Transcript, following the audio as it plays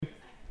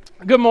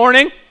Good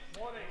morning.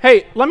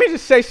 Hey, let me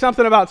just say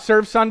something about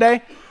Serve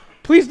Sunday.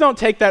 Please don't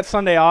take that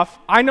Sunday off.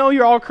 I know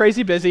you're all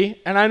crazy busy,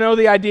 and I know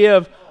the idea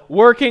of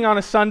working on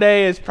a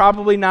Sunday is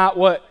probably not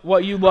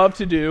what you love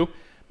to do,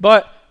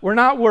 but we're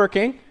not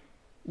working.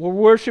 We're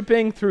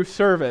worshiping through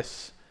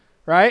service,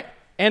 right?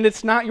 And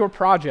it's not your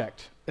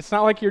project. It's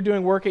not like you're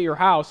doing work at your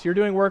house. You're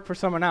doing work for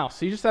someone else.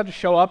 So you just have to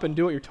show up and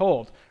do what you're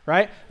told,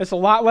 right? It's a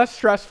lot less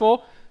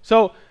stressful.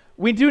 So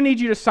we do need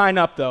you to sign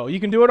up, though.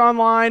 You can do it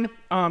online.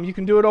 You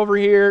can do it over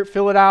here,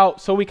 fill it out.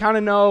 So we kind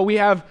of know we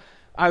have,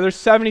 there's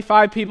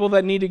 75 people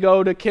that need to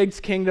go to Kids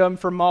Kingdom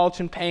for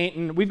mulch and paint,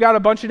 and we've got a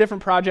bunch of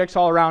different projects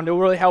all around. It will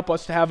really help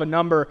us to have a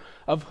number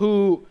of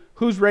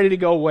who's ready to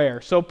go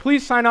where. So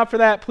please sign up for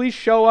that. Please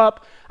show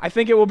up. I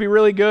think it will be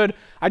really good.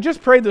 I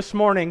just prayed this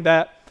morning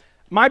that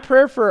my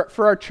prayer for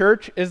our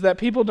church is that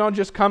people don't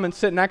just come and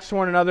sit next to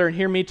one another and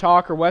hear me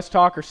talk or Wes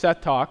talk or Seth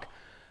talk.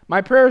 My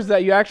prayer is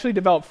that you actually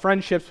develop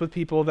friendships with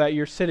people that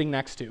you're sitting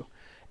next to.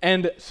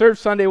 And Serve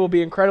Sunday will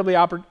be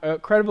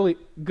incredibly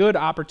good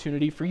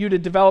opportunity for you to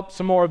develop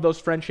some more of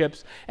those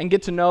friendships and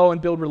get to know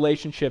and build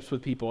relationships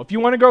with people. If you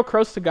want to grow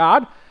close to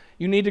God,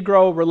 you need to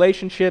grow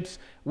relationships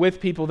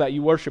with people that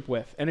you worship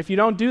with. And if you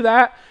don't do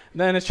that,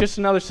 then it's just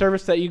another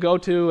service that you go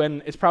to,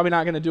 and it's probably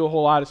not going to do a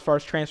whole lot as far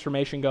as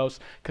transformation goes,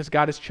 because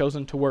God has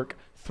chosen to work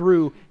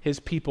through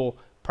his people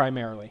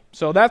primarily.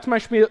 So that's my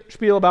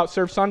spiel about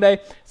Serve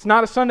Sunday. It's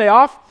not a Sunday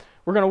off.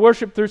 We're going to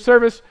worship through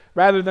service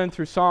rather than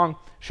through song.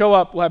 Show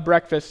up, we'll have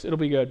breakfast, it'll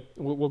be good.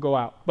 We'll go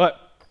out.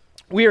 But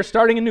we are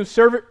starting a new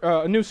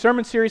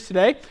sermon series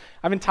today.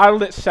 I've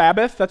entitled it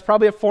Sabbath. That's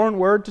probably a foreign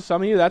word to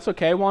some of you. That's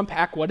okay. We'll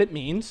unpack what it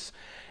means.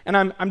 And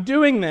I'm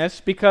doing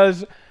this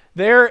because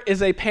there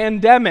is a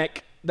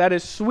pandemic that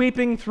is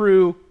sweeping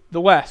through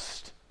the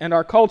West and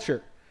our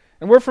culture.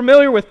 And we're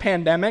familiar with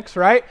pandemics,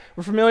 right?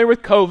 We're familiar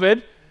with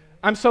COVID.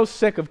 I'm so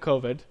sick of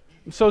COVID.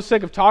 I'm so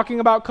sick of talking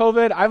about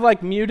COVID.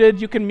 I've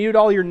muted. You can mute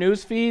all your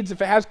news feeds.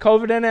 If it has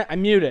COVID in it, I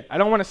mute it. I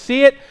don't want to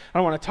see it. I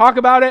don't want to talk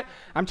about it.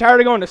 I'm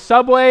tired of going to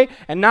Subway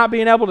and not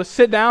being able to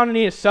sit down and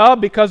eat a sub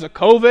because of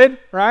COVID,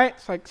 right?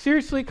 It's like,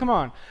 seriously, come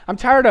on. I'm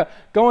tired of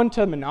going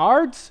to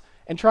Menards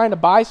and trying to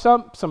buy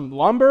some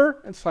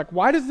lumber. It's like,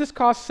 why does this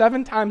cost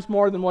 7 times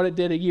more than what it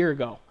did a year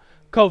ago?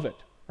 COVID,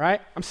 right?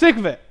 I'm sick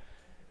of it.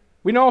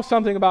 We know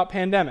something about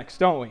pandemics,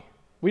 don't we?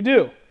 We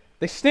do.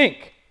 They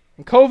stink.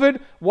 And COVID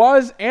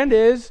was and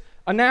is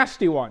a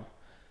nasty one.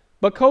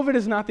 But COVID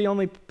is not the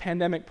only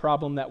pandemic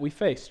problem that we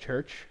face,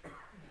 church.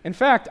 In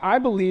fact, I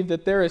believe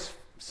that there is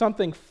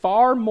something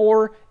far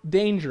more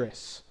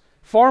dangerous,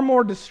 far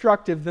more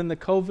destructive than the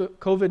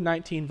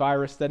COVID-19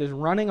 virus that is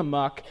running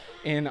amok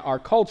in our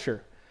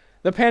culture.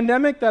 The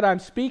pandemic that I'm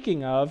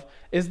speaking of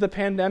is the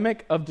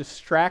pandemic of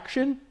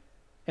distraction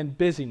and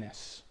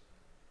busyness.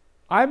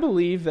 I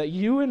believe that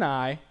you and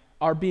I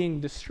are being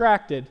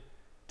distracted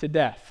to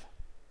death,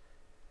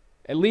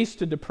 at least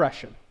to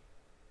depression.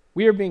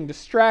 We are being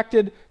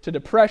distracted to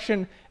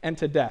depression and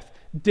to death.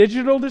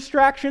 Digital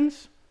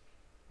distractions,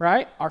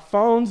 right? Our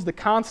phones, the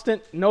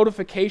constant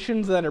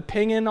notifications that are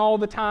pinging all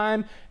the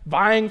time,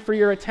 vying for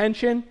your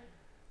attention.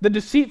 The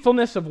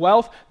deceitfulness of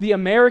wealth, the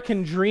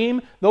American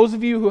dream. Those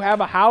of you who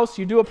have a house,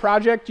 you do a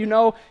project, you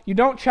know, you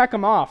don't check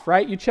them off,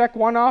 right? You check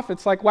one off,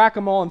 it's like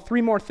whack-a-mole and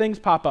 3 more things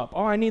pop up.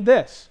 Oh, I need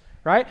this.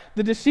 Right?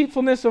 The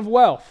deceitfulness of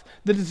wealth,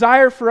 the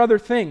desire for other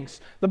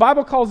things. The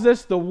Bible calls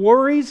this the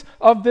worries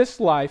of this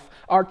life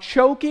are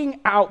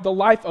choking out the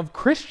life of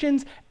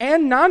Christians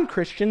and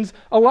non-Christians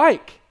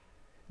alike.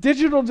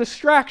 Digital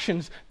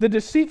distractions, the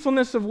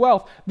deceitfulness of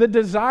wealth, the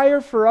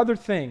desire for other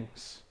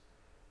things,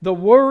 the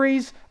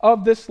worries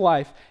of this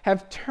life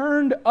have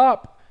turned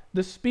up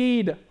the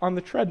speed on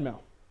the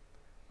treadmill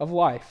of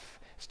life.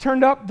 It's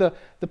turned up the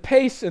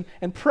pace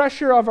and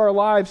pressure of our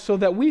lives so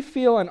that we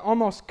feel an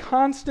almost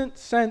constant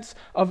sense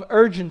of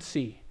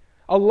urgency,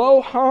 a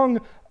low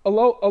hum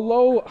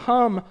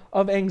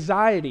of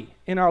anxiety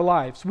in our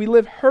lives. We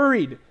live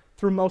hurried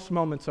through most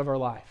moments of our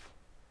life.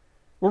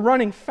 We're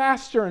running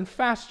faster and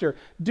faster,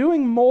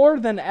 doing more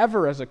than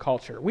ever as a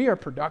culture. We are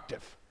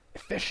productive,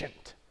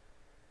 efficient.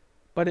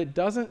 But it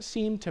doesn't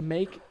seem to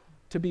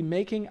be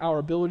making our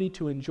ability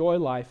to enjoy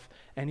life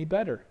any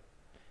better.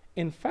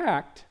 In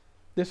fact,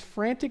 this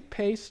frantic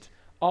paced,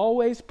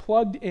 always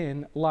plugged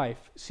in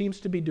life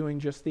seems to be doing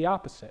just the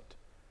opposite.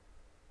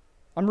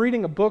 I'm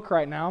reading a book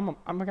right now.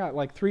 I've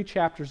got 3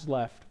 chapters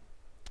left,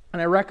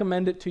 and I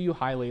recommend it to you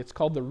highly. It's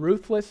called The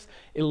Ruthless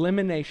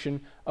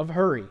Elimination of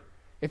Hurry.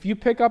 If you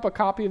pick up a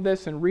copy of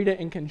this and read it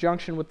in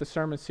conjunction with the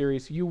sermon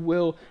series, you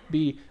will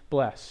be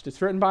blessed.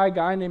 It's written by a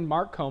guy named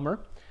Mark Comer,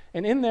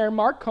 and in there,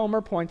 Mark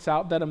Comer points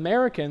out that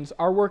Americans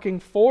are working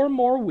 4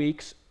 more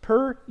weeks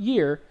per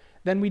year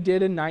than we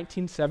did in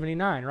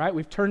 1979, right?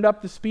 We've turned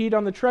up the speed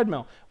on the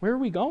treadmill. Where are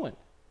we going?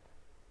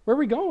 Where are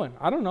we going?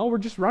 I don't know. We're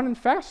just running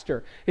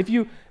faster. If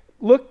you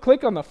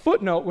click on the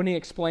footnote when he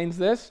explains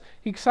this,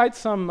 he cites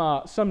some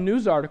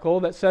news article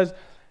that says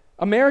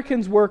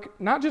Americans work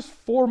not just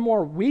 4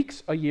 more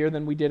weeks a year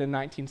than we did in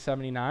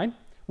 1979.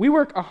 We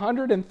work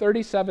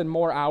 137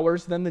 more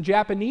hours than the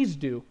Japanese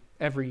do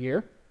every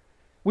year.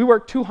 We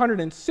work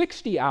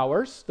 260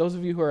 hours. Those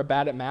of you who are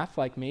bad at math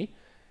like me,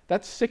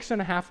 that's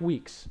 6.5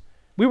 weeks.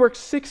 We work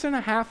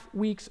 6.5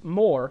 weeks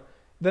more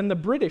than the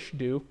British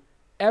do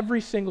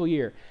every single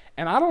year.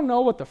 And I don't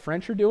know what the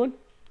French are doing,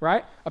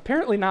 right?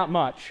 Apparently not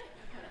much.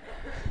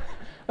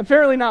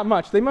 Apparently not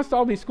much. They must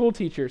all be school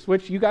teachers,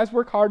 which you guys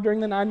work hard during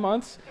the 9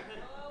 months.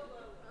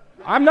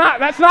 I'm not.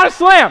 That's not a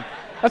slam.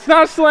 That's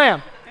not a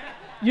slam.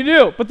 You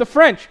do. But the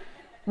French,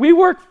 we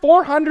work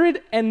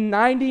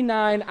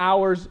 499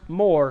 hours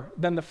more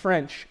than the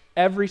French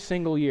every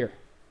single year.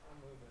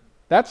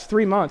 That's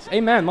 3 months.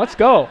 Amen. Let's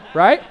go,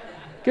 right?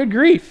 Good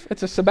grief.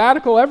 It's a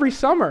sabbatical every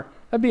summer.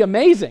 That'd be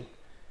amazing.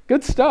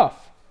 Good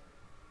stuff.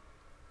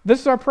 This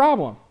is our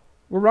problem.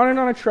 We're running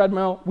on a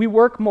treadmill. We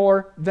work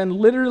more than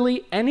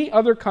literally any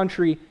other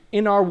country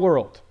in our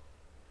world.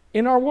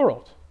 In our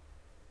world.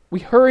 We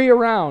hurry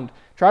around,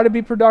 try to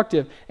be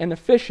productive and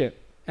efficient.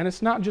 And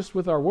it's not just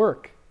with our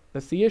work.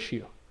 That's the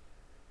issue.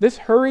 This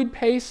hurried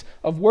pace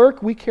of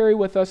work we carry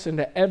with us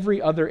into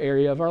every other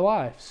area of our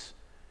lives.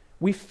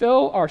 We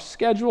fill our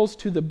schedules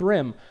to the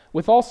brim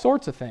with all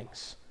sorts of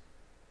things.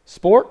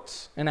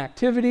 Sports and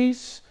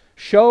activities,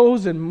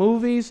 shows and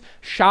movies,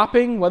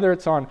 shopping, whether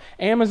it's on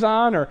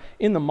Amazon or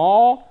in the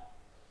mall,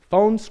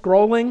 phone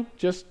scrolling,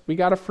 just we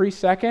got a free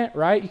second,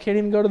 right? You can't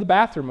even go to the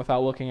bathroom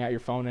without looking at your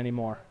phone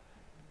anymore.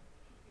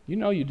 You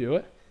know you do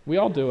it. We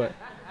all do it,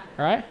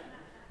 right?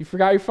 You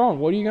forgot your phone.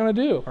 What are you going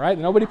to do, right?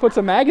 Nobody puts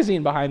a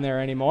magazine behind there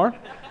anymore.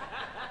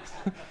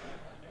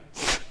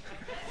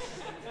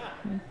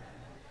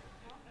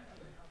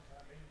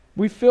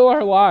 We fill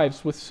our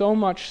lives with so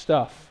much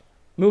stuff,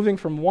 moving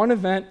from one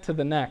event to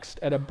the next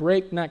at a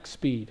breakneck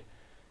speed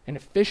and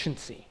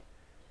efficiency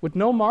with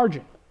no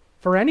margin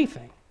for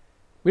anything.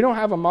 We don't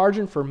have a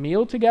margin for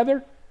meal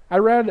together. I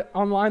read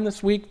online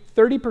this week,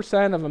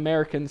 30% of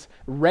Americans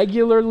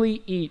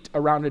regularly eat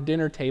around a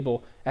dinner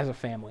table as a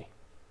family.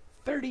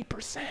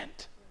 30%.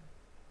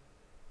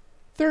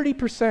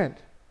 30%.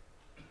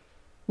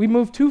 We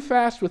move too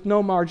fast with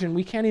no margin.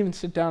 We can't even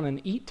sit down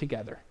and eat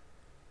together,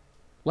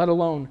 let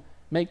alone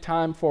make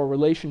time for a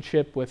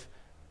relationship with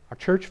our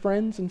church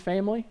friends and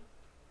family,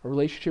 a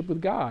relationship with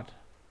God.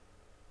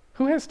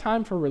 Who has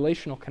time for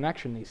relational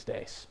connection these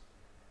days?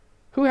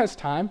 Who has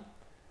time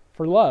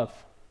for love?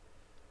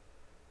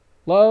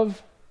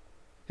 Love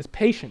is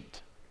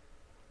patient,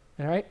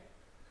 all right?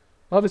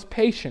 Love is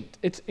patient.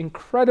 It's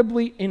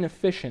incredibly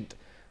inefficient.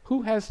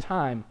 Who has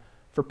time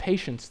for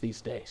patience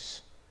these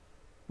days?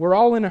 We're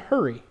all in a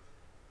hurry,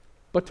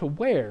 but to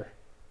where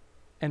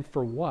and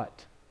for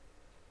what?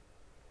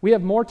 We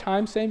have more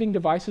time-saving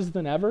devices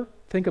than ever.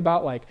 Think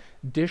about like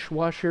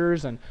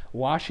dishwashers and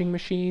washing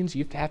machines.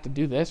 You have to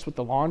do this with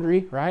the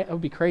laundry, right? That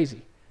would be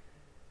crazy.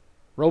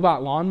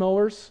 Robot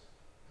lawnmowers,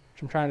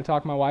 which I'm trying to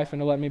talk my wife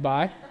into letting me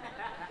buy.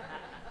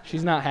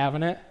 She's not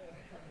having it.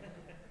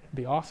 It'd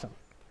be awesome,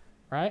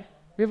 right?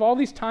 We have all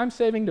these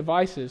time-saving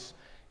devices.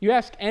 You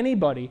ask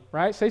anybody,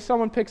 right? Say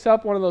someone picks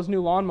up one of those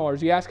new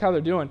lawnmowers. You ask how they're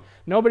doing.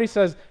 Nobody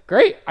says,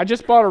 great, I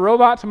just bought a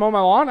robot to mow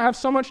my lawn. I have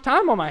so much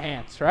time on my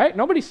hands, right?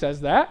 Nobody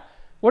says that.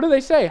 What do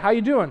they say? How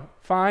you doing?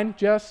 Fine,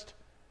 just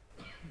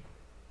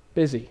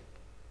busy.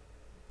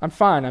 I'm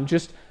fine, I'm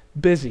just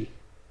busy.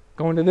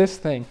 Going to this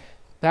thing,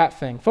 that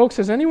thing. Folks,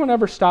 has anyone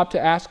ever stopped to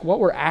ask what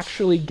we're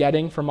actually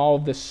getting from all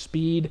of this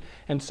speed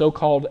and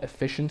so-called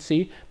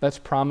efficiency that's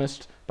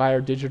promised by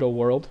our digital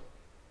world?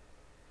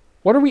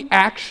 What are we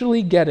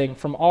actually getting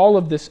from all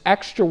of this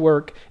extra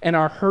work and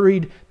our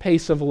hurried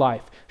pace of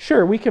life?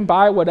 Sure, we can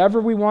buy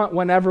whatever we want,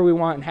 whenever we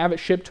want, and have it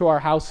shipped to our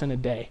house in a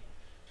day.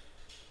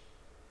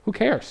 Who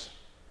cares?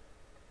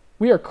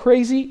 We are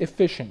crazy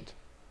efficient.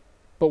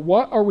 But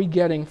what are we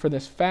getting for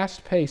this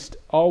fast-paced,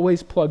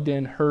 always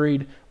plugged-in,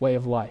 hurried way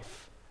of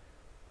life?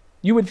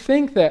 You would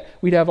think that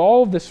we'd have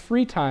all of this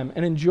free time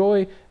and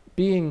enjoy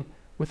being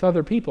with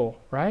other people,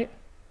 right?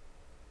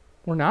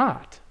 We're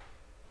not.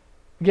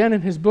 Again,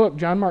 in his book,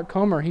 John Mark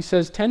Comer, he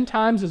says 10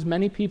 times as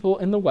many people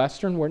in the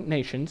Western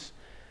nations,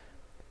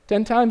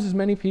 10 times as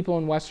many people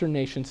in Western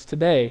nations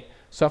today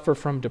suffer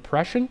from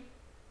depression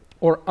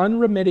or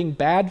unremitting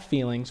bad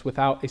feelings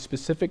without a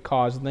specific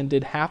cause than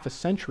did half a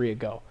century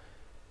ago.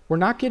 We're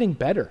not getting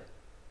better.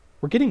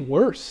 We're getting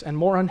worse and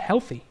more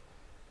unhealthy.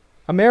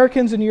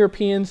 Americans and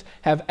Europeans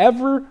have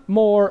ever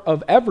more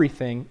of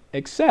everything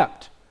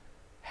except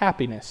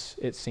happiness,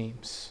 it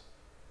seems.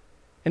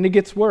 And it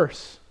gets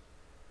worse.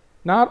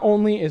 Not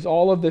only is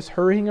all of this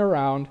hurrying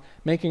around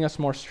making us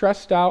more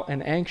stressed out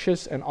and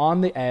anxious and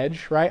on the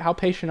edge, right? How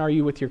patient are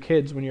you with your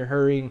kids when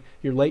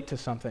you're late to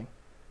something?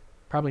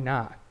 Probably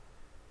not.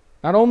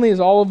 Not only is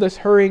all of this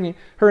hurrying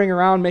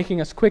around making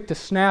us quick to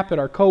snap at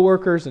our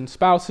coworkers and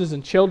spouses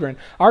and children,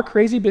 our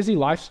crazy busy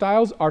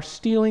lifestyles are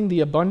stealing the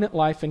abundant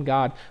life in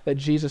God that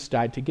Jesus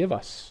died to give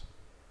us.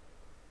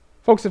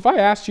 Folks, if I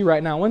asked you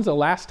right now, when's the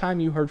last time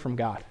you heard from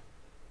God?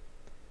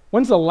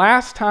 When's the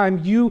last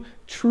time you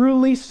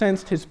truly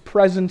sensed His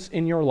presence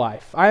in your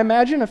life? I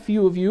imagine a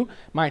few of you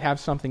might have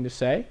something to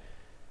say,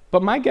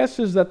 but my guess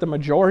is that the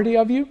majority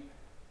of you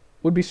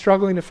would be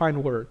struggling to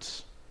find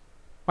words.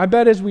 My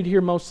bet is we'd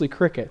hear mostly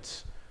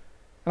crickets.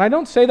 And I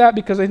don't say that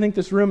because I think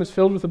this room is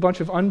filled with a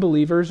bunch of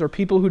unbelievers or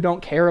people who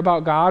don't care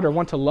about God or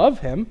want to love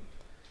him.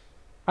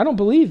 I don't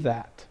believe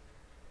that.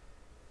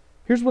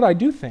 Here's what I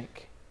do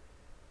think.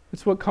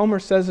 It's what Comer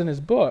says in his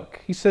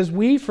book. He says,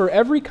 we, for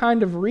every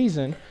kind of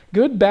reason,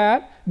 good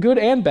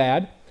and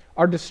bad,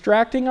 are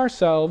distracting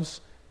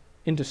ourselves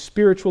into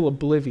spiritual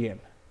oblivion.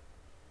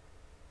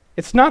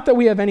 It's not that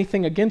we have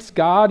anything against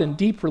God and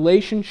deep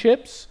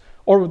relationships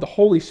or with the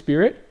Holy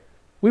Spirit.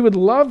 We would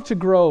love to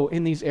grow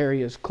in these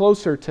areas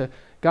closer to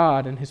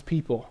God and his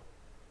people.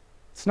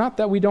 It's not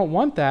that we don't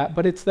want that,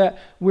 but it's that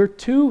we're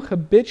too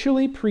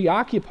habitually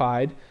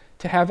preoccupied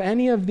to have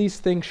any of these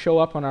things show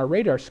up on our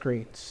radar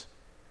screens.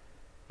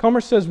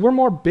 Comer says we're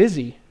more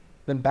busy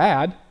than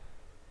bad.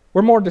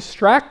 We're more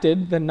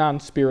distracted than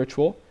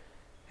non-spiritual.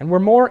 And we're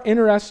more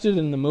interested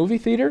in the movie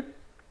theater,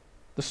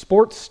 the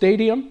sports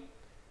stadium,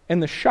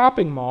 and the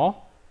shopping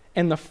mall,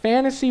 and the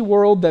fantasy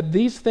world that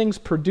these things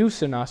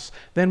produce in us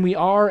than we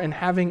are in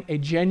having a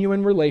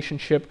genuine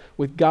relationship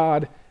with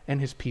God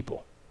and his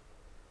people.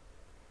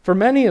 For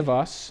many of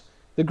us,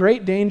 the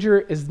great danger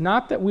is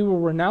not that we will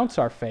renounce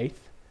our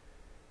faith.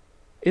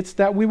 It's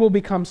that we will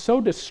become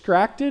so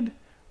distracted,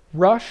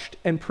 rushed,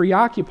 and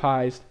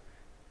preoccupied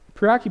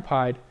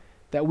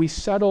that we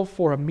settle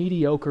for a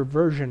mediocre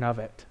version of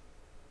it.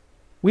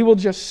 We will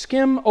just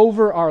skim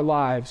over our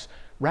lives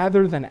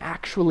rather than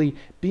actually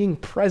being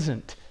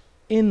present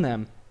in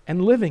them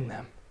and living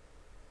them.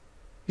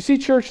 You see,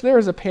 church, there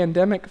is a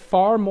pandemic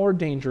far more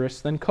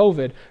dangerous than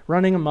COVID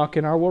running amok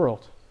in our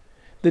world.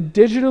 The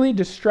digitally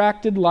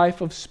distracted life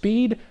of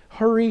speed,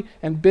 hurry,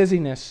 and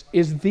busyness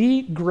is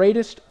the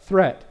greatest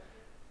threat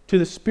to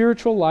the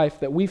spiritual life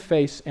that we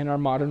face in our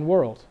modern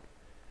world.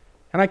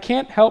 And I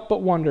can't help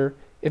but wonder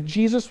if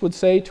Jesus would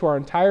say to our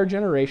entire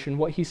generation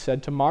what he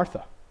said to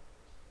Martha.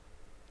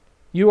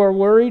 You are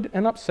worried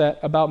and upset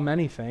about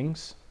many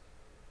things,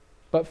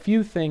 but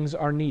few things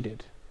are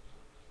needed,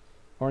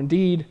 or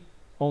indeed,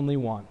 only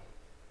one.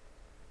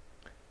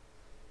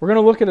 We're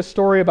going to look at a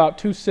story about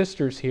two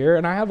sisters here,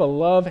 and I have a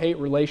love-hate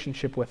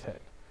relationship with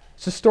it.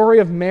 It's the story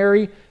of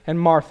Mary and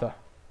Martha.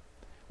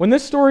 When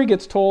this story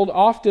gets told,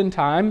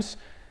 oftentimes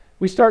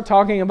we start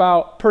talking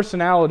about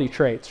personality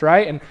traits,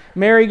 right? And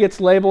Mary gets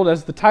labeled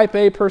as the type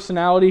A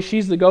personality.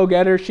 She's the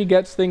go-getter. She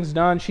gets things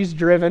done. She's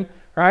driven,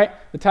 right?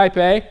 The type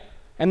A.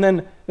 And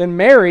then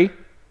Mary,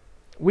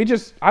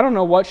 I don't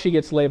know what she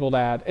gets labeled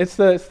at. It's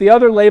the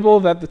other label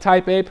that the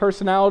type A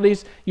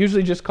personalities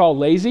usually just call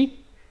lazy,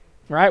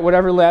 right?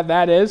 Whatever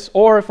that is.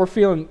 Or if we're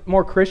feeling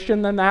more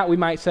Christian than that, we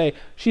might say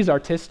she's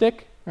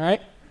artistic,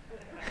 right?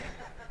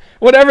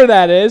 Whatever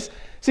that is.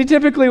 See,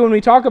 typically when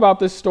we talk about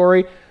this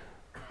story,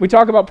 we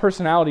talk about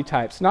personality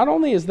types. Not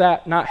only is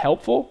that not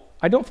helpful,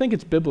 I don't think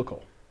it's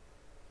biblical.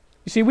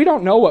 You see, we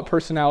don't know what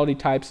personality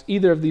types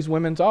either of these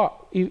women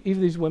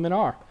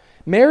are.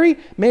 Mary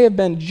may have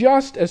been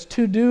just as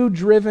to-do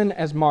driven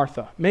as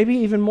Martha, maybe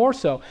even more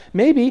so.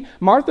 Maybe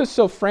Martha's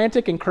so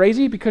frantic and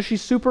crazy because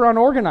she's super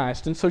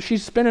unorganized, and so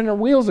she's spinning her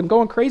wheels and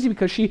going crazy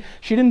because she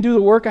didn't do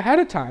the work ahead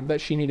of time that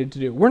she needed to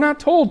do. We're not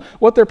told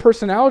what their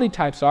personality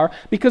types are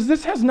because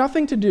this has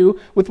nothing to do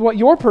with what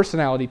your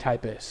personality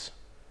type is.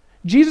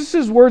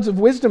 Jesus' words of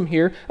wisdom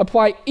here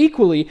apply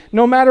equally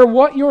no matter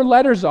what your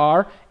letters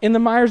are in the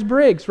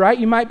Myers-Briggs, right?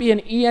 You might be an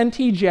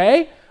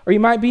ENTJ or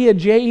you might be a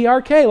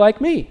JERK like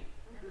me.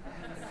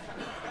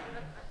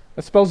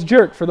 That spells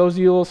jerk for those of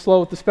you a little slow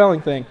with the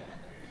spelling thing.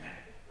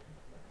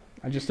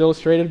 I just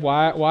illustrated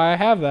why I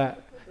have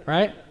that,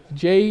 right?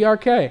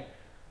 JERK.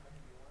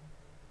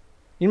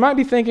 You might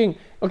be thinking,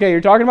 okay,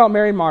 you're talking about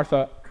Mary and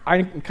Martha.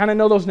 I kind of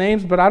know those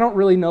names, but I don't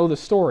really know the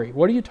story.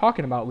 What are you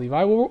talking about,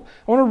 Levi? I want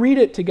to read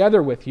it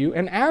together with you,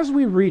 and as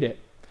we read it,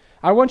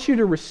 I want you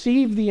to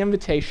receive the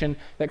invitation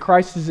that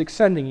Christ is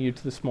extending you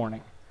to this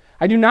morning.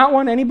 I do not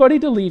want anybody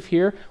to leave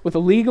here with a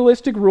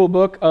legalistic rule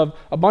book of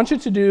a bunch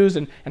of to-dos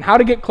and how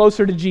to get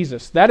closer to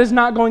Jesus. That is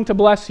not going to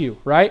bless you,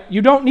 right?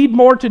 You don't need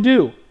more to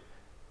do.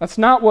 That's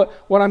not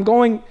what I'm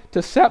going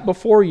to set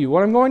before you.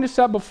 What I'm going to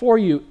set before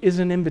you is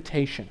an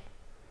invitation.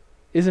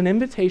 Is an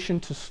invitation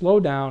to slow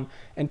down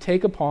and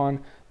take upon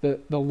the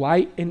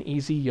light and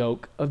easy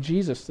yoke of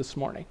Jesus this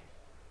morning.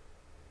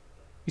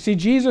 You see,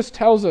 Jesus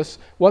tells us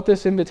what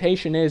this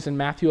invitation is in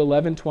Matthew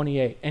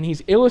 11:28, and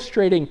he's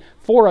illustrating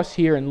for us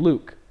here in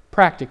Luke,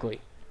 practically.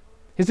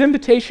 His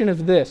invitation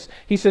is this.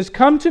 He says,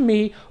 "Come to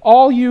me,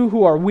 all you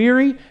who are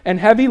weary and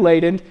heavy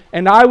laden,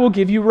 and I will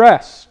give you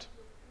rest.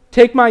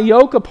 Take my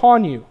yoke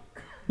upon you.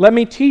 Let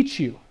me teach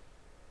you.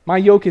 My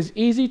yoke is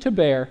easy to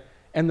bear,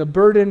 and the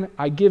burden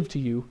I give to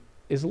you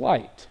is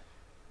light."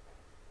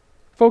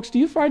 Folks, do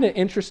you find it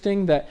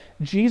interesting that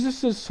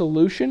Jesus'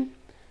 solution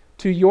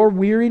to your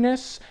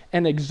weariness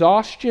and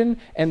exhaustion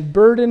and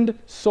burdened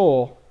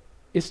soul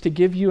is to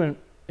give you an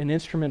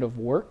instrument of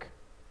work?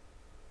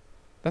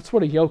 That's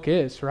what a yoke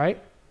is, right?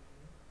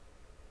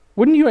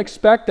 Wouldn't you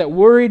expect that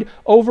worried,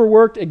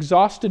 overworked,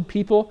 exhausted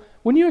people,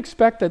 wouldn't you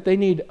expect that they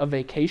need a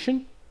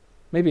vacation?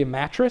 Maybe a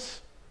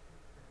mattress?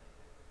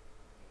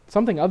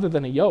 Something other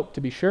than a yoke,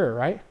 to be sure,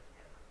 right?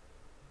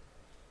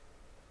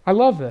 I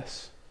love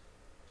this.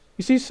 You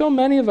You see, so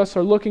many of us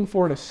are looking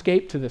for an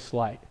escape to this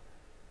light.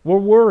 We're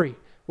worried.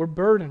 We're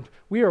burdened.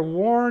 We are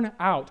worn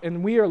out,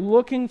 and we are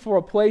looking for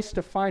a place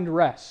to find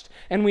rest.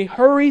 And we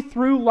hurry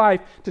through life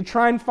to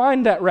try and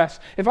find that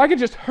rest. If I could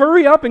just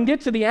hurry up and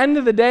get to the end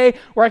of the day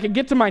where I could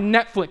get to my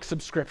Netflix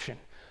subscription,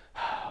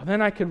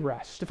 then I could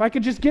rest. If I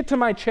could just get to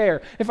my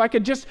chair, if I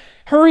could just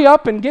hurry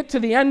up and get to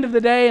the end of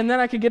the day, and then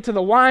I could get to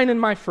the wine in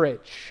my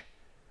fridge.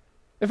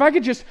 If I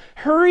could just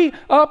hurry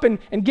up and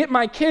get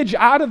my kids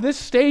out of this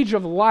stage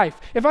of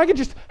life. If I could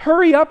just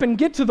hurry up and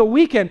get to the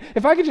weekend.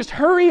 If I could just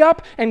hurry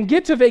up and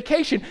get to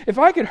vacation. If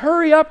I could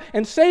hurry up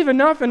and save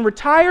enough and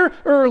retire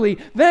early,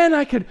 then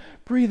I could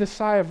breathe a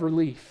sigh of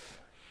relief.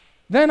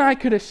 Then I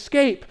could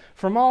escape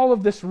from all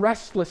of this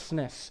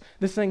restlessness,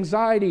 this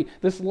anxiety,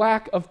 this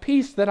lack of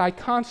peace that I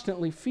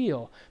constantly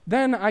feel.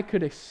 Then I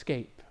could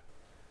escape.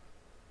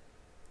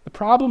 The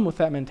problem with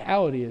that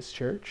mentality is,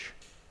 church,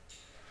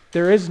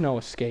 there is no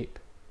escape.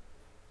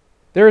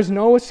 There is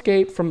no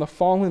escape from the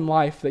fallen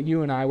life that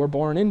you and I were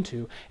born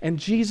into, and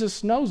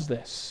Jesus knows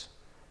this.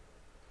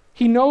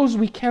 He knows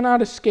we cannot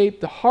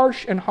escape the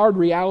harsh and hard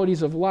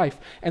realities of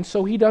life, and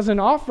so He doesn't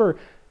offer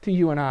to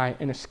you and I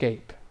an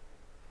escape,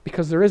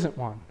 because there isn't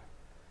one.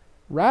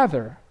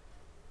 Rather,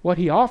 what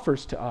He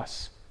offers to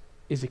us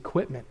is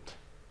equipment.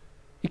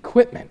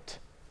 Equipment,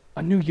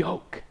 a new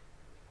yoke,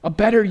 a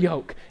better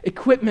yoke,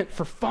 equipment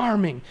for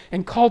farming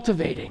and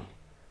cultivating.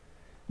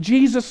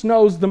 Jesus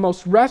knows the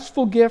most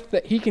restful gift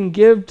that He can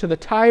give to the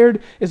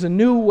tired is a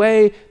new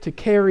way to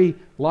carry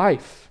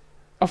life,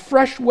 a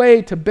fresh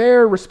way to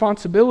bear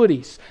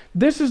responsibilities.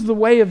 This is the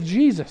way of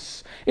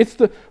Jesus. It's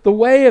the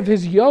way of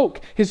His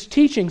yoke, His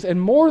teachings, and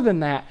more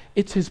than that,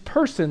 it's His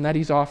person that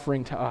He's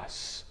offering to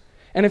us.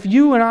 And if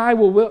you and I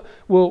will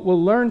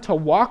learn to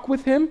walk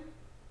with Him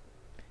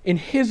in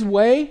His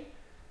way,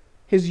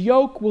 His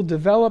yoke will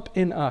develop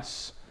in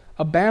us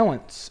a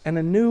balance and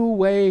a new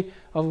way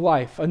of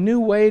life, a new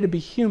way to be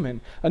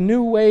human, a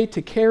new way to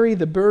carry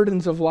the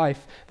burdens of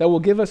life that will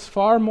give us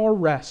far more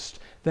rest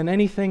than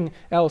anything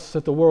else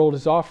that the world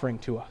is offering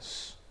to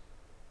us.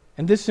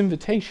 And this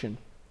invitation,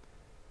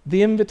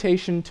 the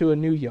invitation to a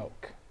new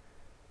yoke,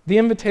 the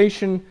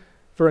invitation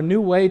for a new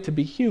way to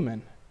be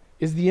human,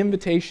 is the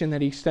invitation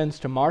that He extends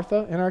to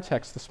Martha in our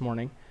text this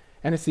morning,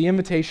 and it's the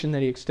invitation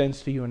that He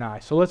extends to you and I.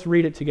 So let's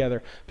read it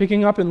together.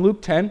 Picking up in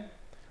Luke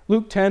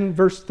 10,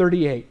 verse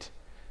 38.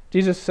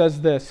 Jesus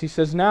says this. He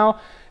says, "Now,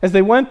 as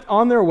they went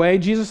on their way,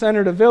 Jesus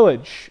entered a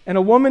village, and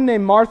a woman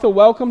named Martha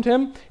welcomed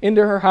Him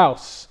into her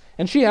house.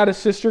 And she had a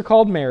sister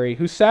called Mary,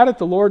 who sat at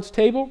the Lord's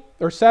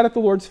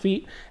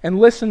feet, and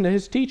listened to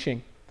His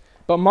teaching.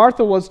 But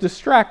Martha was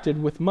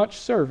distracted with much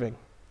serving.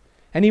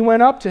 And He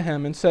went up to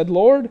Him and said,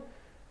 'Lord,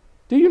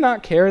 do you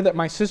not care that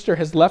my sister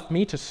has left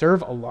me to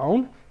serve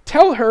alone?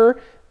 Tell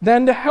her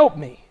then to help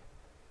me.'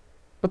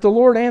 But the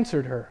Lord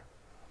answered her,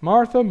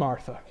 'Martha,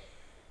 Martha,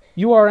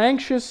 you are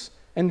anxious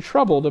and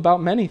troubled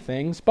about many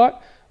things,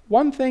 but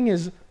one thing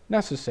is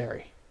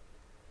necessary.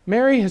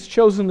 Mary has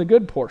chosen the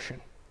good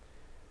portion,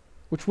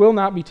 which will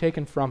not be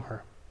taken from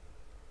her.'"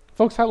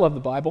 Folks, I love the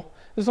Bible.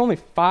 There's only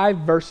 5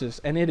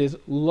 verses, and it is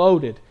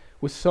loaded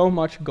with so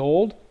much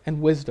gold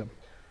and wisdom.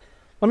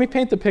 Let me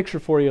paint the picture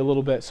for you a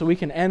little bit so we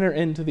can enter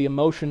into the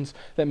emotions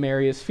that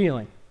Mary is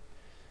feeling.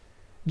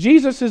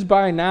 Jesus is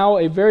by now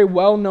a very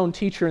well-known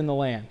teacher in the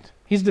land.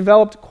 He's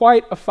developed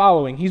quite a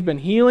following. He's been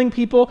healing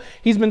people.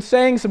 He's been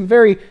saying some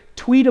very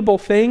tweetable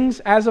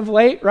things as of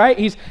late, right?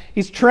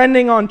 He's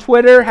trending on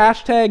Twitter,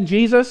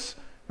 #Jesus,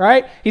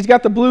 right? He's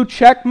got the blue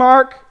check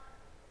mark.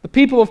 The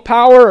people of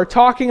power are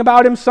talking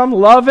about Him. Some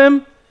love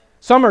Him.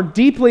 Some are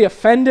deeply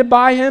offended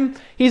by Him.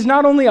 He's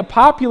not only a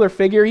popular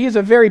figure, he is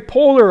a very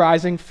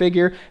polarizing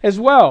figure as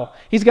well.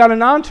 He's got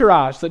an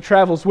entourage that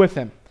travels with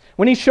Him.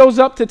 When He shows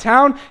up to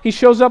town, He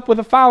shows up with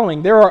a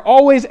following. There are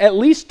always at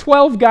least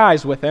 12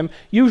 guys with Him,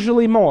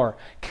 usually more.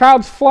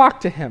 Crowds flock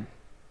to Him.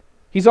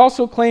 He's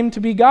also claimed to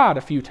be God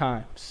a few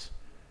times.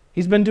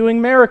 He's been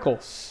doing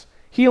miracles,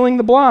 healing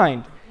the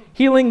blind,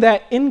 healing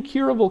that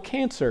incurable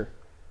cancer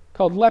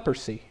called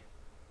leprosy.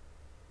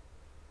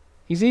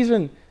 He's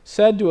even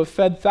said to have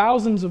fed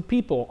thousands of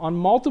people on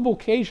multiple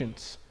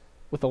occasions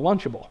with a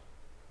Lunchable,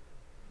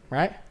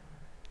 right?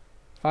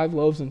 5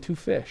 loaves and 2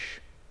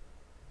 fish.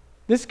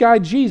 This guy,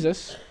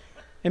 Jesus,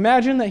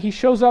 imagine that He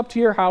shows up to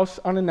your house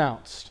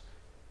unannounced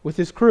with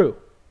His crew.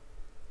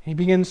 He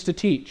begins to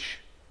teach.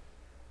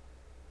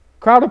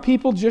 Crowd of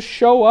people just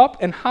show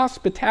up, and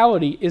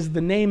hospitality is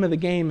the name of the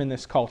game in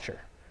this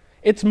culture.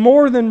 It's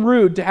more than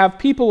rude to have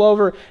people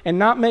over and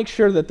not make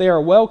sure that they are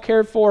well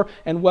cared for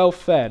and well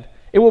fed.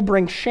 It will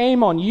bring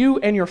shame on you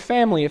and your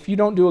family if you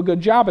don't do a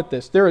good job at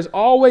this. There is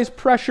always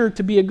pressure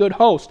to be a good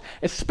host,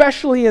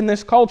 especially in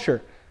this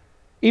culture.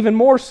 Even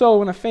more so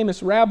when a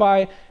famous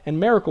rabbi and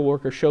miracle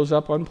worker shows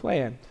up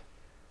unplanned.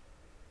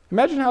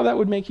 Imagine how that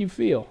would make you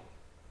feel.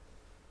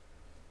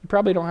 You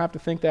probably don't have to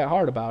think that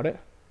hard about it.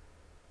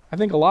 I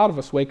think a lot of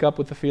us wake up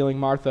with the feeling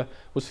Martha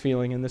was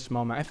feeling in this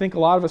moment. I think a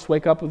lot of us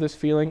wake up with this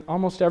feeling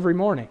almost every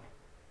morning.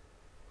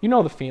 You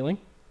know the feeling.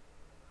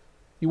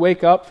 You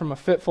wake up from a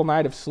fitful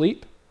night of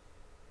sleep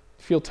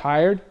You feel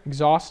tired,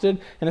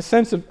 exhausted, and a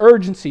sense of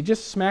urgency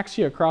just smacks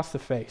you across the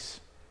face.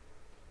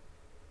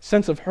 A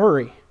sense of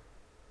hurry,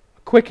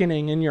 a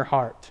quickening in your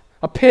heart,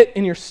 a pit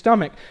in your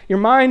stomach. Your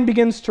mind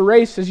begins to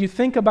race as you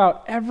think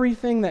about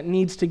everything that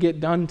needs to get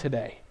done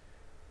today.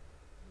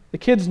 The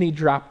kids need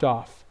dropped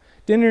off.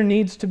 Dinner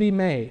needs to be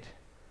made.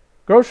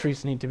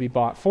 Groceries need to be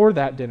bought for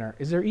that dinner.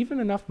 Is there even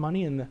enough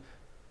money in the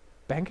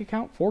bank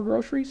account for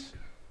groceries?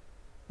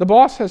 The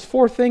boss has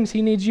 4 things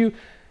he needs you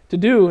to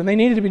do, and they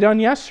needed to be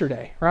done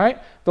yesterday,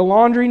 right? The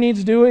laundry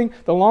needs doing,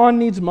 the lawn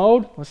needs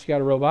mowed, unless you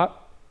got a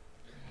robot.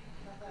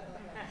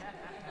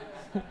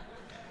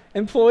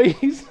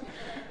 Employees,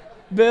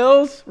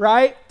 bills,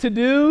 right?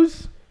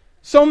 To-dos.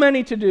 So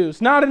many to-dos.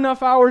 Not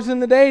enough hours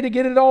in the day to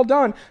get it all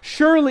done.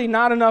 Surely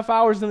not enough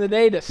hours in the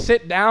day to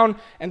sit down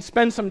and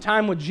spend some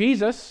time with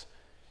Jesus.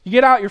 You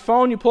get out your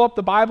phone, you pull up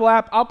the Bible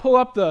app. I'll pull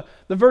up the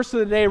verse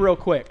of the day real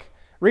quick.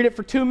 Read it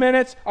for 2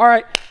 minutes. All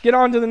right, get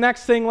on to the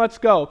next thing. Let's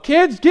go.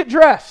 Kids, get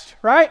dressed,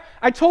 right?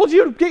 I told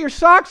you to get your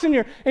socks and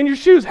your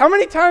shoes. How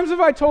many times have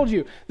I told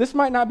you? This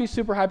might not be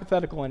super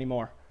hypothetical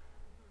anymore.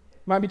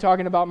 Might be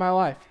talking about my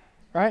life,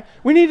 right?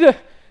 We need to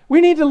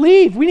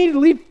leave. We need to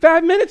leave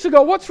 5 minutes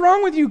ago. What's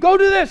wrong with you? Go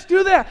do this,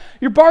 do that.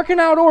 You're barking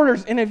out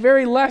orders in a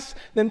very less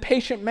than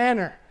patient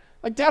manner.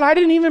 Like, Dad, I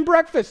didn't even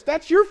breakfast.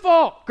 That's your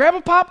fault. Grab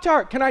a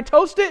Pop-Tart. Can I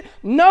toast it?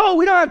 No,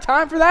 we don't have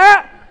time for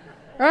that,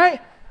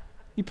 right?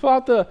 You pull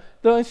out the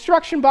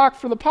instruction box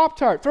for the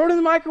Pop-Tart. Throw it in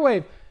the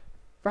microwave.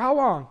 For how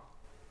long?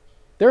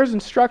 There's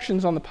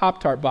instructions on the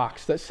Pop-Tart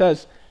box that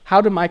says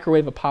how to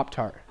microwave a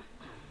Pop-Tart.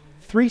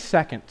 3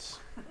 seconds.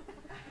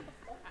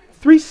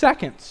 3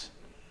 seconds.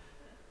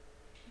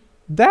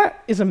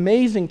 That is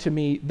amazing to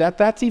me that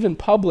that's even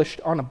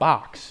published on a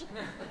box.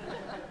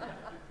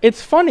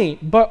 It's funny,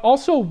 but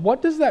also,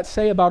 what does that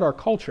say about our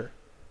culture?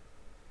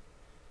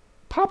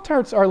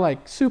 Pop-Tarts are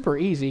like super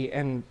easy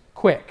and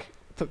quick.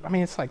 I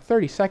mean, it's like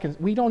 30 seconds.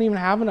 We don't even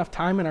have enough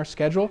time in our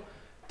schedule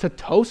to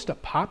toast a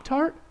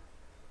Pop-Tart?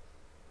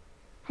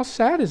 How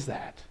sad is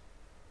that?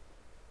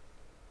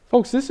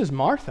 Folks, this is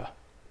Martha.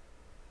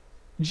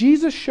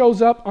 Jesus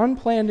shows up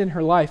unplanned in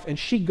her life, and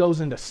she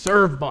goes into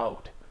serve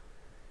mode,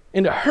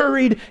 into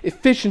hurried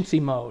efficiency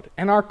mode.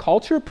 And our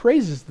culture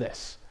praises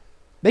this.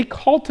 They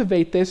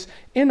cultivate this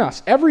in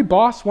us. Every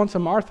boss wants a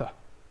Martha.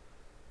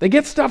 They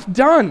get stuff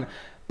done,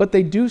 but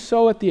they do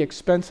so at the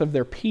expense of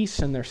their peace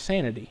and their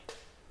sanity.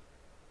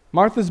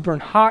 Marthas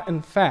burn hot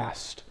and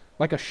fast,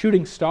 like a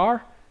shooting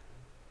star,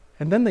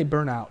 and then they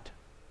burn out.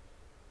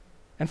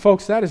 And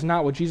folks, that is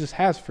not what Jesus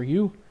has for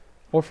you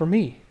or for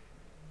me.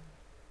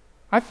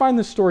 I find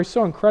this story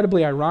so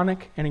incredibly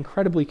ironic and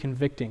incredibly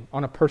convicting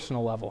on a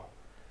personal level.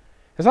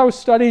 As I was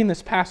studying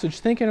this passage,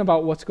 thinking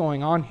about what's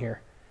going on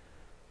here,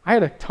 I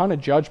had a ton of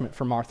judgment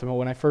for Martha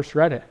when I first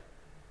read it.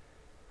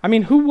 I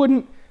mean, what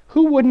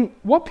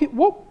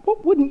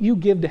wouldn't you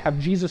give to have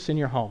Jesus in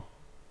your home?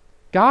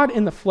 God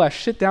in the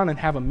flesh sit down and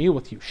have a meal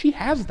with you. She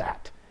has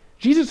that.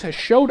 Jesus has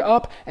showed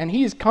up and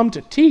he has come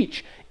to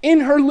teach in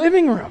her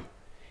living room.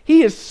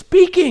 He is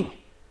speaking.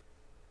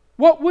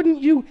 What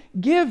wouldn't you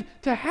give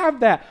to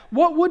have that?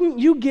 What wouldn't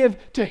you give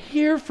to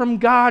hear from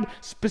God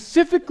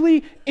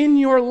specifically in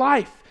your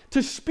life?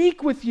 To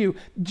speak with you.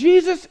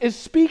 Jesus is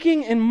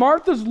speaking in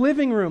Martha's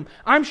living room,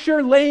 I'm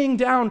sure laying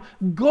down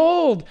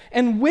gold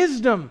and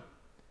wisdom.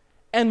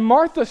 And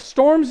Martha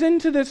storms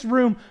into this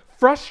room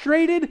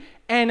frustrated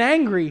and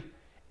angry,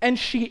 and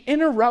she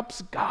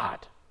interrupts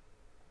God.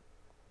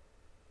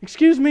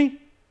 Excuse me,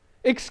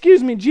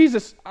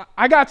 Jesus,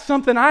 I got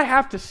something I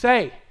have to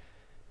say.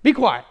 Be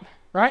quiet,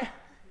 right?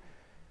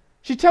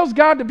 She tells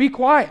God to be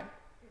quiet.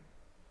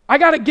 I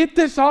got to get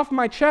this off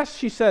my chest,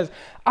 she says.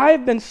 I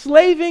have been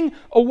slaving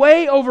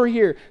away over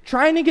here,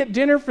 trying to get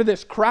dinner for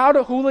this crowd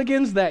of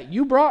hooligans that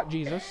you brought,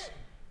 Jesus.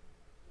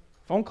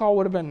 Phone call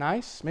would have been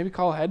nice. Maybe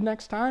call ahead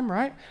next time,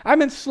 right? I've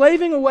been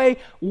slaving away,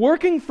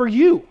 working for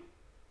you.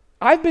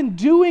 I've been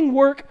doing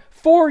work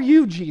for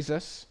you,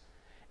 Jesus.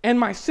 And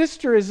my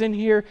sister is in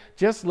here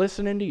just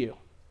listening to you.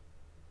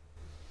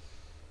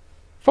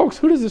 Folks,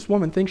 who does this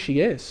woman think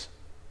she is?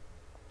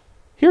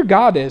 Here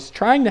God is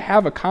trying to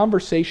have a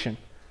conversation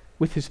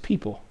with his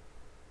people.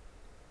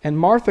 And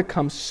Martha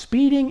comes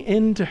speeding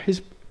into his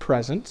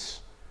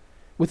presence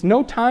with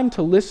no time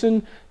to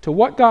listen to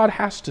what God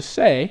has to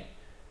say.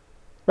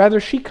 Rather,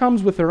 she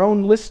comes with her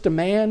own list of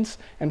demands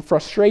and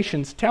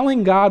frustrations,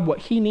 telling God what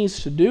he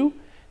needs to do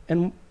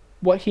and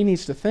what he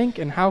needs to think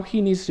and how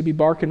he needs to be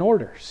barking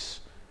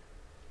orders.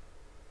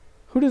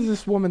 Who does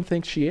this woman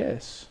think she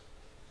is?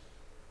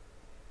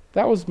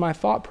 That was my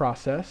thought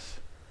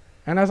process.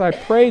 And as I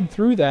prayed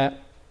through that,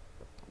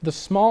 the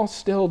small,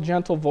 still,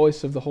 gentle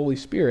voice of the Holy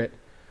Spirit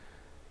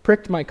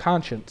pricked my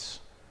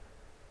conscience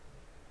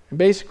and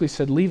basically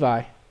said,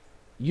 Levi,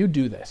 you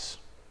do this.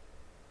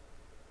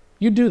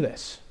 You do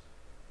this.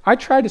 I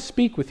try to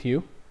speak with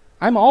you.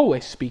 I'm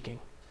always speaking.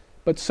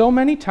 But so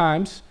many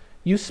times,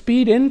 you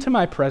speed into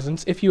my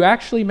presence, if you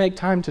actually make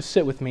time to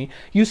sit with me,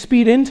 you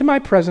speed into my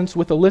presence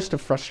with a list of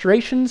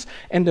frustrations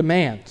and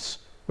demands,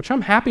 which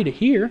I'm happy to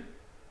hear.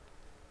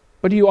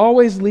 But do you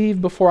always leave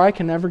before I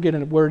can ever get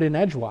a word in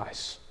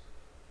edgewise?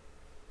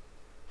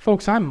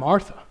 Folks, I'm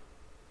Martha.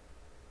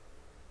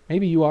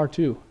 Maybe you are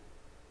too.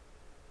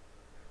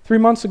 3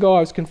 months ago, I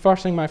was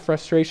confessing my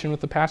frustration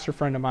with a pastor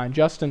friend of mine,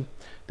 Justin,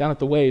 down at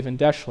the Wave in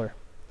Deschler.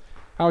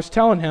 I was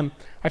telling him,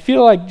 I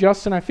feel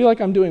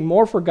like I'm doing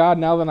more for God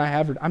now than I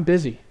have. I'm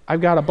busy.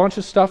 I've got a bunch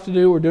of stuff to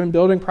do. We're doing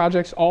building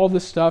projects, all of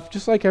this stuff,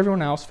 just like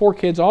everyone else, 4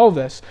 kids, all of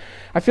this.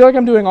 I feel like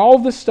I'm doing all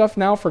of this stuff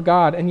now for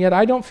God, and yet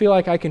I don't feel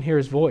like I can hear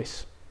his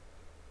voice.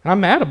 And I'm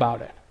mad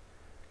about it.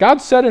 God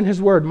said in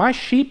his word, my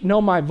sheep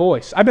know my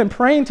voice. I've been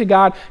praying to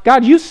God,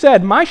 God, you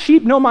said, my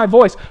sheep know my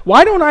voice.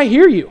 Why don't I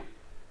hear you?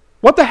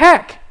 What the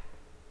heck?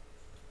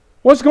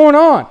 What's going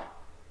on?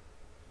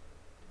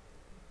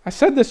 I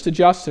said this to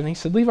Justin. He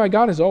said, Levi,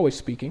 God is always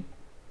speaking.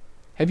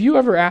 Have you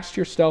ever asked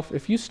yourself,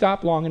 if you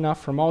stop long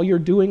enough from all you're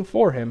doing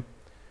for him,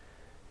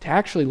 to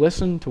actually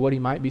listen to what he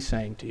might be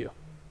saying to you?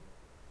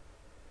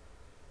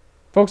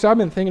 Folks, I've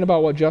been thinking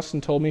about what Justin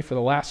told me for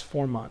the last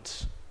 4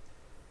 months.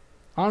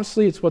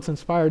 Honestly, it's what's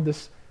inspired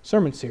this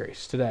sermon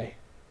series today.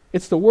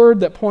 It's the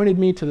word that pointed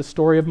me to the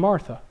story of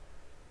Martha.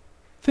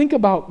 Think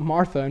about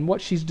Martha and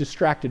what she's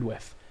distracted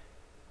with.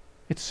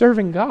 It's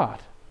serving God.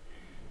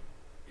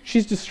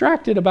 She's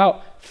distracted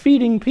about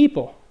feeding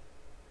people.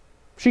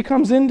 She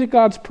comes into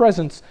God's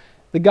presence.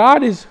 The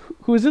God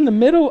who is in the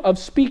middle of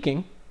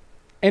speaking,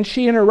 and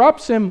she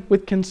interrupts him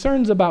with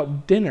concerns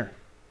about dinner.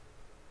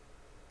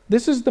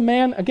 This is the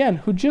man, again,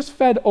 who just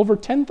fed over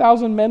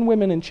 10,000 men,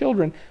 women, and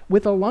children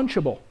with a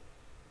Lunchable.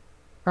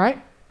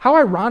 Right? How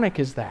ironic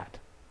is that?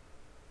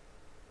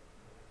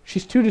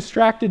 She's too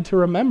distracted to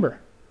remember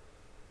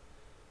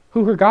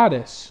who her God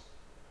is.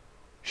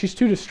 She's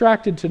too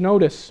distracted to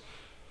notice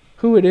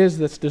who it is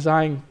that's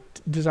desiring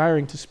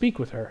to speak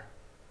with her.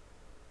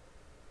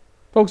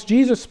 Folks,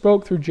 Jesus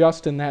spoke through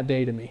Justin that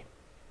day to me.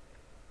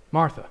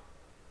 Martha,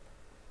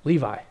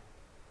 Levi,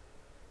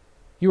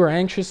 you are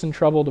anxious and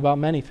troubled about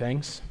many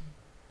things,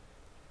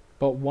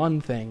 but one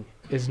thing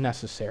is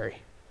necessary.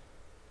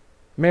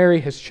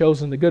 Mary has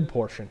chosen the good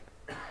portion,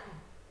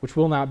 which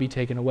will not be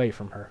taken away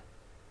from her.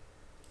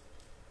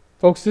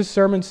 Folks, this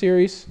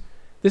series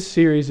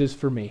is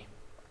for me.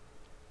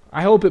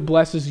 I hope it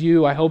blesses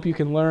you. I hope you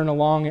can learn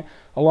along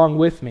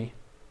with me.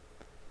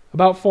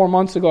 About 4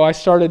 months ago, I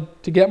started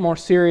to get more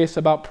serious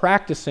about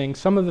practicing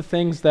some of the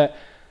things that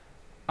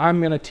I'm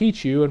going to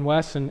teach you, and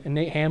Wes and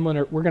Nate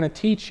Hamlin, we're going to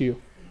teach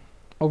you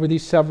over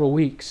these several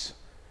weeks.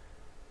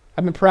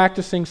 I've been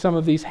practicing some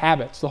of these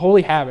habits, the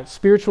holy habits,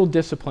 spiritual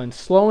disciplines,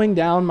 slowing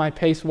down my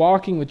pace,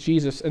 walking with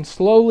Jesus, and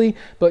slowly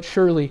but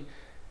surely,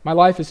 my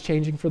life is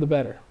changing for the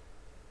better.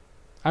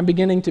 I'm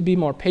beginning to be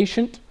more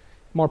patient,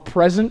 more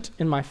present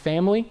in my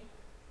family.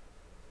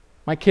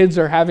 My kids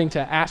are having to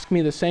ask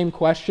me the same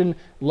question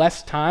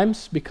less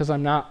times because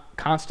I'm not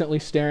constantly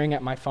staring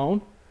at my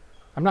phone.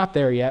 I'm not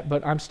there yet,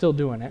 but I'm still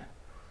doing it.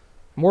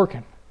 I'm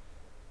working.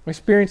 I'm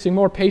experiencing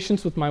more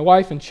patience with my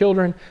wife and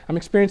children. I'm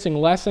experiencing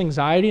less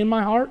anxiety in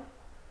my heart.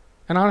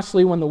 And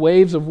honestly, when the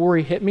waves of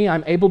worry hit me,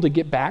 I'm able to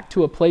get back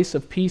to a place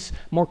of peace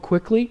more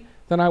quickly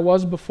than I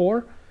was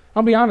before.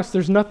 I'll be honest,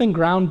 there's nothing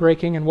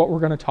groundbreaking in what we're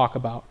going to talk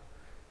about.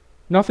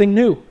 Nothing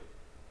new.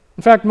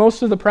 In fact,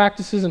 most of the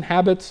practices and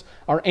habits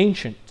are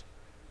ancient.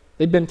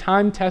 They've been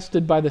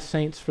time-tested by the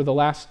saints for the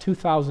last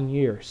 2,000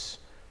 years.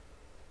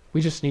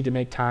 We just need to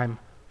make time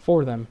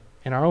for them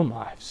in our own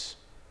lives.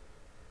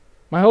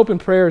 My hope and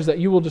prayer is that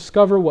you will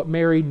discover what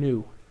Mary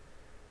knew.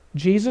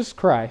 Jesus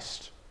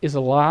Christ is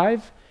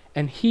alive,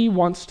 and he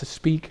wants to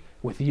speak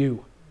with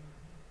you.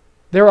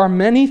 There are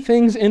many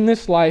things in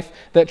this life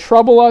that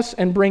trouble us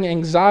and bring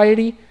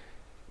anxiety,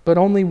 but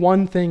only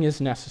one thing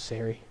is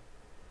necessary: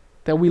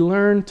 that we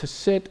learn to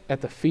sit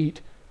at the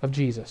feet of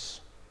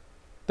Jesus.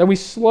 That we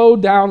slow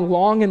down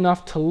long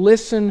enough to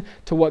listen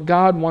to what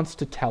God wants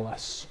to tell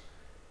us.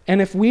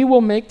 And if we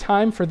will make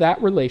time for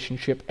that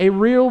relationship, a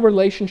real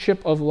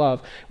relationship of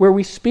love, where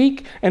we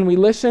speak and we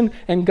listen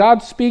and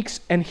God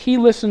speaks and he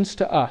listens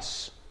to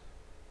us,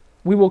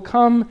 we will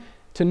come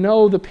to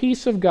know the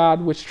peace of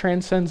God which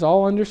transcends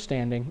all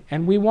understanding,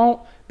 and we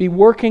won't be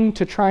working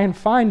to try and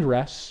find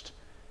rest.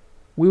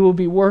 We will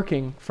be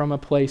working from a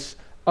place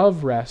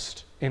of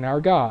rest in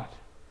our God.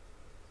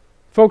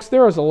 Folks,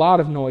 there is a lot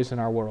of noise in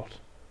our world.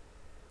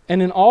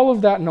 And in all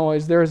of that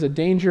noise, there is a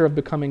danger of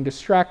becoming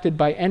distracted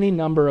by any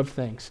number of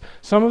things.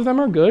 Some of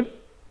them are good,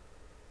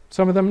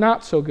 some of them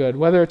not so good.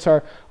 Whether it's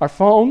our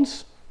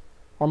phones,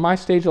 or my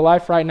stage of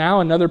life right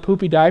now, another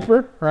poopy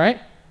diaper, right?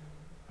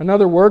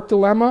 Another work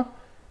dilemma.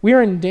 We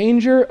are in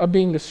danger of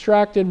being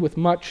distracted with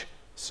much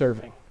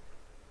serving.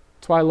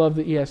 That's why I love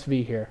the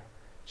ESV here.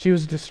 She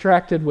was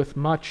distracted with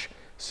much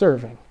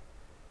serving.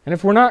 And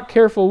if we're not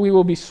careful, we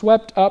will be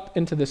swept up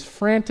into this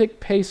frantic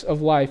pace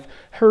of life,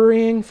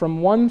 hurrying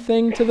from one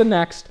thing to the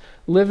next,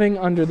 living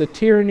under the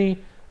tyranny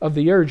of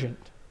the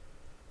urgent,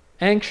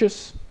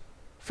 anxious,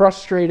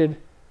 frustrated,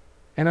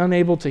 and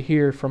unable to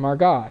hear from our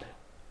God.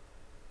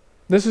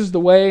 This is the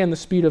way and the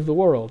speed of the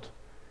world.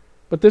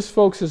 But this,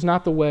 folks, is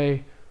not the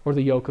way or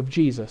the yoke of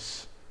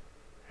Jesus.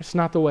 It's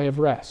not the way of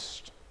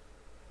rest.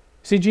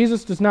 See,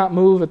 Jesus does not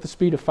move at the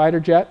speed of fighter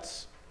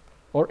jets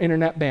or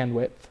internet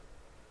bandwidth.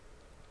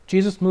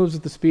 Jesus moves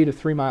at the speed of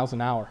 3 miles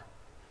an hour.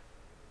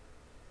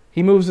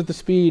 He moves at the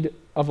speed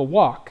of a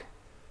walk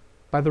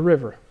by the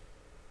river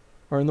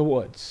or in the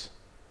woods.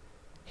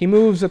 He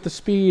moves at the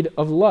speed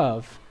of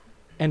love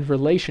and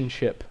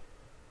relationship.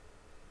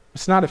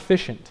 It's not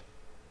efficient,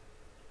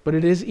 but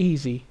it is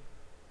easy,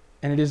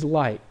 and it is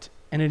light,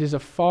 and it is a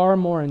far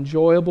more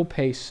enjoyable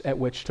pace at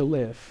which to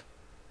live.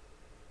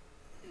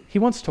 He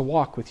wants to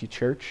walk with you,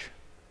 church.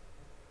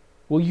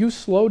 Will you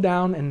slow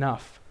down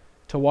enough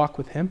to walk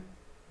with Him?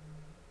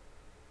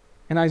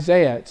 In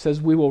Isaiah, it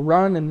says, we will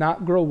run and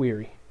not grow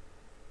weary.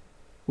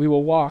 We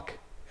will walk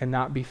and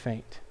not be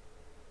faint.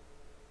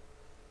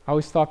 I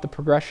always thought the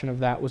progression of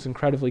that was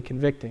incredibly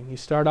convicting. You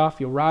start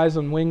off, you'll rise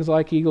on wings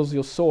like eagles,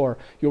 you'll soar.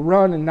 You'll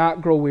run and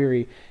not grow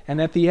weary.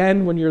 And at the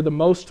end, when you're the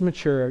most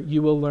mature,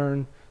 you will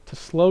learn to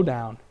slow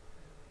down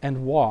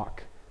and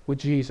walk with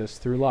Jesus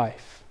through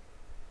life.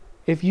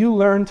 If you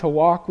learn to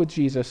walk with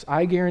Jesus,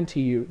 I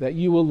guarantee you that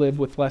you will live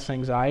with less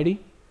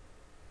anxiety,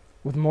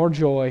 with more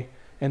joy,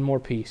 and more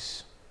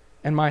peace.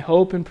 And my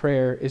hope and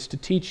prayer is to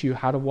teach you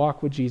how to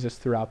walk with Jesus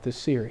throughout this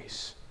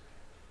series.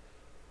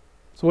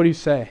 So what do you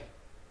say?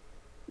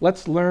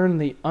 Let's learn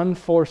the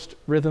unforced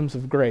rhythms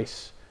of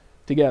grace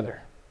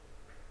together.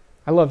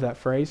 I love that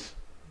phrase.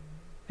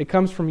 It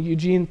comes from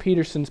Eugene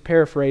Peterson's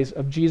paraphrase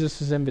of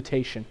Jesus'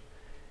 invitation.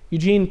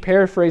 Eugene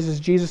paraphrases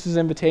Jesus'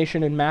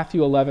 invitation in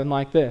Matthew 11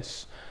 like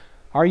this: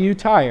 Are you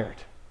tired?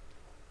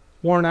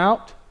 Worn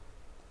out?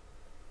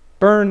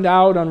 Burned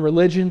out on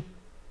religion?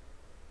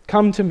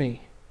 Come to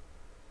me.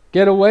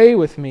 Get away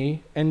with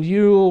me, and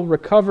you'll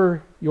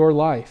recover your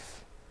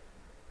life.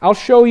 I'll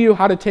show you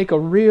how to take a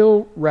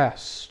real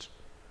rest.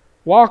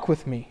 Walk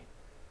with me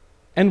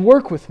and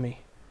work with me.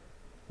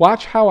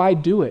 Watch how I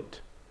do it.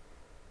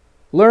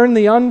 Learn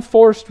the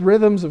unforced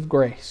rhythms of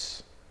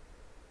grace.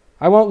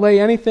 I won't lay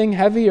anything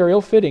heavy or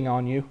ill-fitting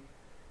on you.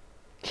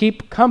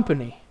 Keep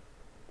company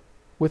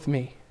with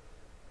me,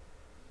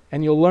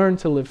 and you'll learn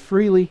to live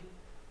freely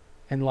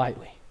and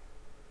lightly.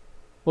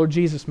 Lord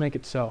Jesus, make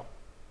it so.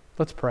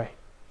 Let's pray.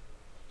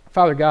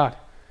 Father God,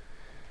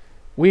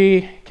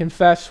 we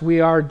confess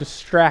we are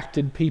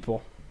distracted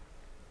people.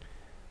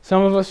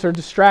 Some of us are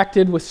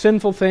distracted with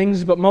sinful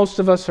things, but most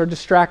of us are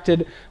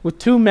distracted with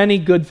too many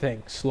good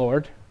things,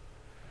 Lord.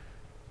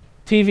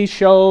 TV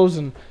shows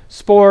and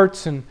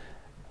sports and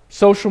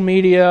social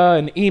media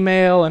and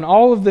email and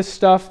all of this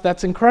stuff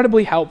that's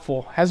incredibly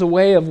helpful has a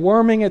way of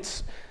worming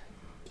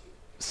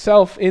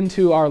itself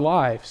into our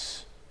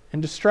lives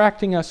and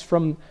distracting us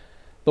from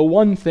the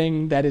one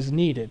thing that is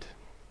needed.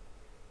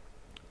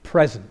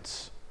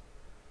 Presence.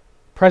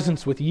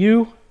 Presence with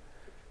you,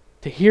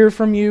 to hear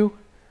from you,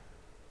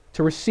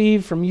 to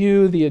receive from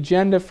you the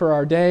agenda for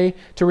our day,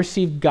 to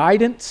receive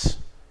guidance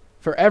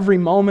for every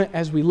moment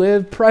as we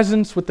live,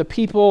 presence with the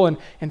people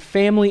and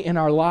family in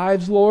our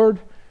lives, Lord.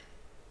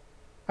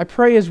 I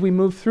pray as we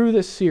move through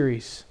this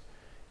series,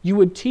 you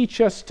would teach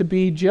us to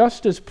be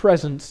just as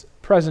present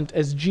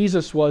as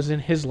Jesus was in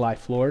His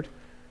life, Lord.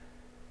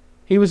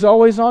 He was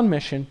always on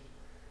mission,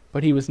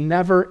 but He was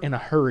never in a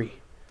hurry.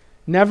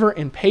 Never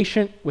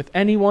impatient with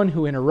anyone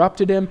who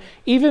interrupted Him,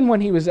 even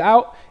when He was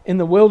out in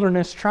the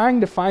wilderness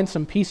trying to find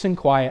some peace and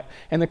quiet,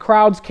 and the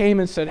crowds came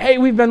and said, "Hey,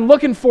 we've been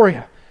looking for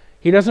you."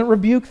 He doesn't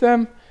rebuke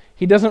them.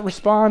 He doesn't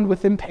respond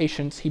with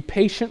impatience. He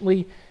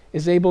patiently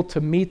is able to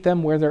meet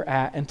them where they're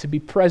at and to be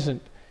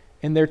present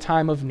in their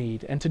time of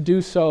need, and to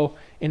do so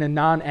in a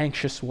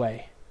non-anxious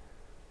way.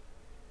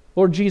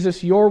 Lord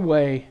Jesus, your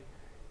way,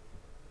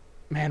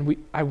 man,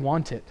 I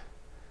want it.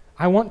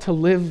 I want to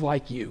live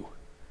like you.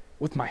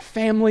 With my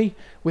family,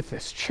 with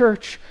this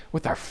church,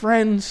 with our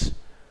friends.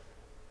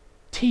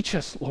 Teach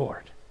us,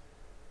 Lord,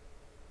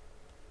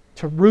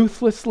 to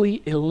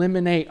ruthlessly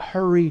eliminate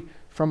hurry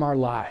from our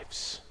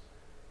lives.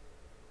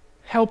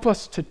 Help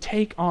us to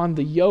take on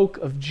the yoke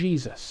of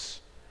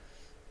Jesus.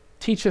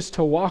 Teach us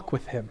to walk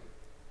with Him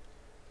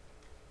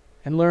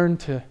and learn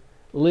to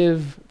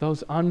live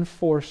those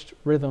unforced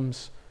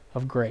rhythms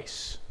of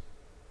grace.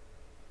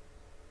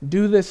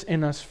 Do this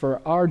in us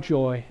for our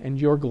joy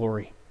and your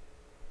glory.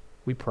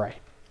 We pray.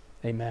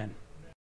 Amen.